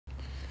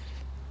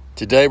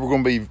Today we're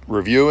going to be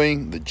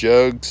reviewing the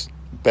Jugs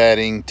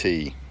batting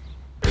tee.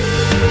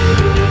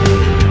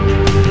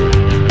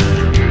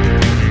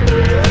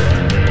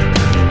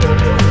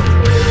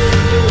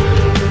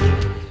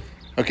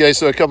 Okay,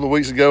 so a couple of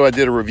weeks ago I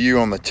did a review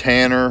on the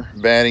Tanner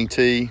batting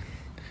tee.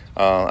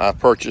 I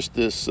purchased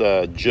this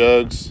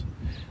Jugs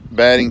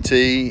batting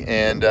tee,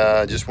 and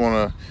I just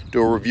want to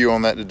do a review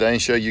on that today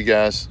and show you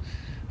guys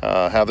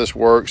how this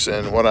works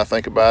and what I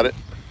think about it.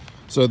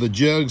 So the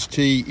Jugs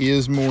tee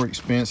is more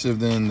expensive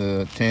than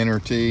the Tanner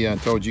tee. I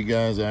told you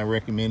guys I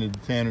recommended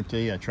the Tanner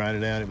tee. I tried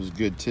it out. It was a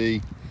good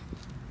tee.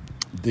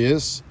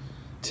 This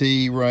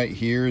tee right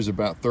here is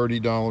about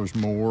 $30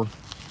 more.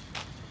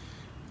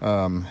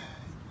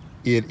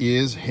 It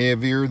is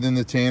heavier than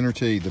the Tanner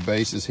tee. The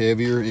base is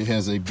heavier. It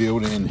has a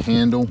built-in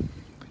handle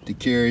to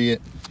carry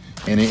it,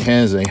 and it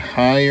has a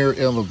higher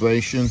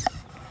elevation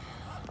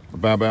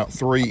by about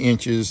 3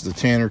 inches. The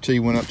Tanner tee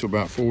went up to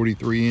about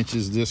 43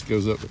 inches. This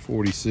goes up to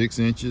 46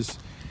 inches.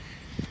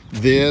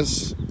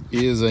 This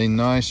is a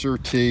nicer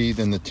tee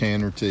than the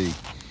Tanner tee.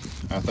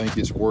 I think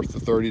it's worth the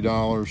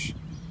 $30.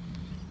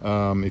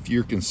 If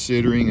you're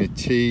considering a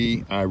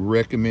tee, I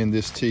recommend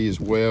this tee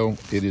as well.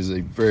 It is a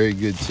very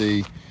good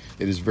tee.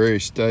 It is very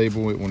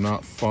stable. It will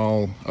not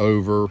fall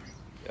over.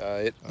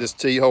 This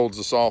tee holds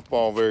the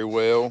softball very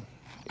well.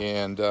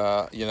 And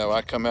you know,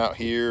 I come out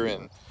here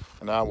and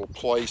I will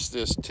place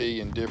this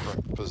tee in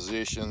different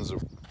positions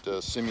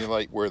to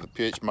simulate where the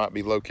pitch might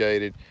be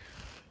located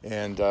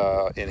and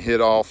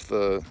hit off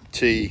the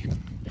tee.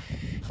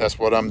 That's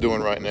what I'm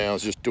doing right now,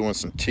 is just doing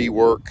some tee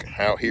work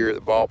out here at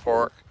the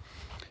ballpark.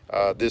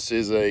 This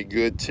is a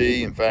good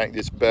tee. In fact,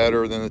 it's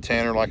better than the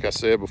Tanner, like I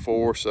said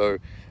before, so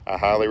I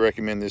highly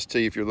recommend this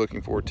tee if you're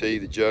looking for a tee.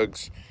 The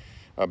Jugs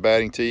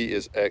batting tee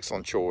is an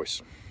excellent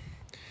choice.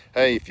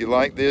 Hey, if you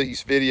like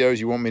these videos,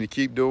 you want me to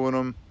keep doing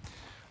them,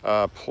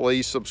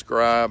 please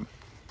subscribe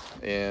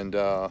and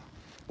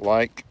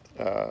like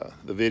the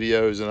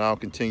videos, and I'll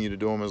continue to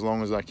do them as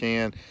long as I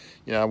can.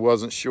 You know, I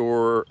wasn't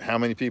sure how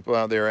many people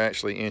out there are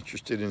actually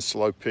interested in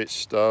slow pitch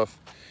stuff.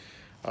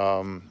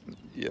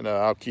 You know,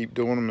 I'll keep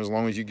doing them as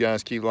long as you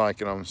guys keep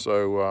liking them.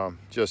 So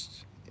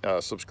just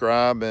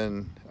subscribe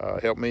and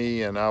help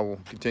me, and I will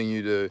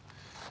continue to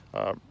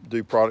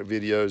do product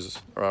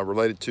videos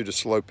related to the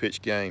slow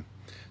pitch game.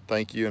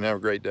 Thank you and have a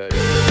great day.